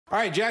All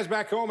right, Jazz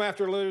back home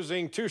after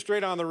losing 2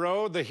 straight on the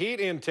road. The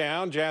Heat in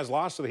town. Jazz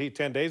lost to the Heat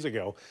 10 days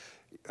ago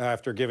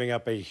after giving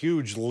up a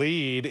huge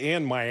lead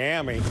in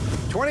Miami.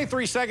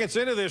 23 seconds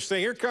into this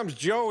thing, here comes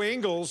Joe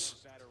Ingles.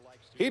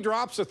 He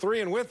drops a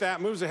 3, and with that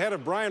moves ahead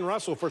of Brian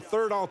Russell for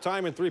 3rd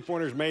all-time in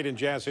three-pointers made in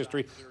Jazz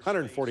history.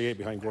 148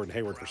 behind Gordon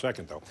Hayward for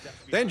 2nd, though.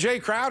 Then Jay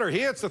Crowder, he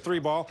hits the 3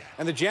 ball,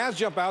 and the Jazz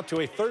jump out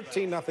to a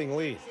 13-0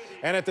 lead.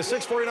 And at the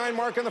 6:49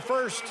 mark in the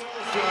first.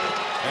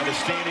 And a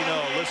standing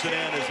O. Listen in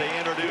as they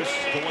introduce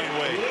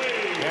Dwyane Wade.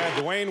 Yeah,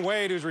 Dwyane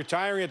Wade, who's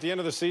retiring at the end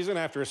of the season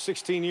after a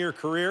 16-year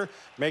career,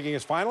 making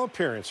his final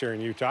appearance here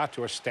in Utah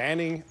to a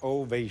standing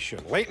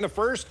ovation. Late in the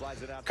first,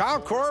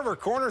 Kyle Korver,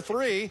 corner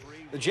 3.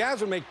 The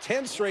Jazz would make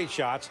 10 straight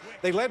shots.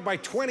 They led by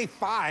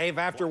 25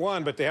 after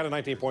 1, but they had a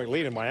 19-point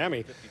lead in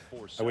Miami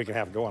a week and a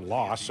half ago and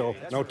lost, so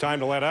no time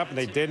to let up, and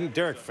they didn't.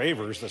 Derek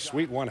Favors, the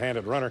sweet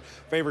one-handed runner,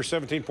 Favors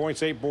 17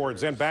 points, 8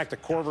 boards. Then back to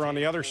Korver on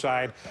the other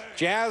side.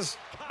 Jazz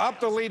up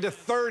the lead to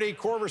 30.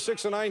 Korver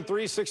 6 of 9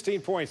 threes,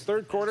 16 points.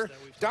 Third quarter,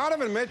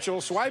 Donovan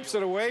Mitchell swipes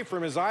it away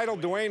from his idol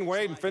Dwyane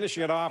Wade and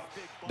finishing it off.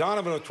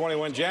 Donovan with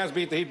 21. Jazz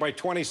beat the Heat by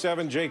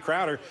 27. Jay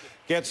Crowder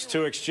gets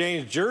to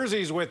exchange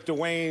jerseys with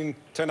Dwyane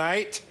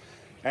tonight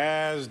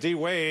as D.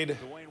 Wade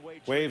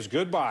waves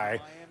goodbye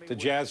to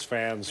Jazz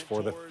fans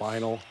for the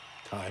final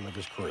time of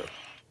his career.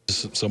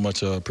 So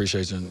much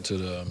appreciation to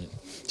the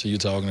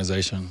Utah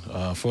organization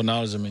for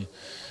acknowledging me.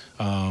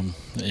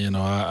 You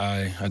know,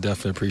 I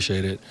definitely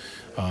appreciate it.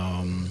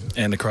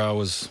 And the crowd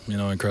was, you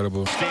know,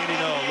 incredible. Standing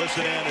O,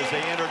 listen in as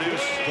they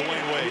introduce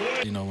Dwyane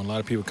Wade. You know, when a lot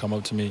of people come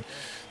up to me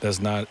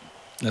that's not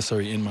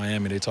necessarily in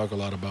Miami, they talk a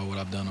lot about what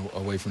I've done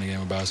away from the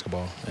game of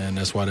basketball, and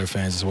that's why they're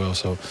fans as well.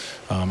 So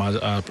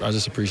I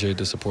just appreciate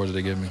the support that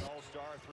they give me.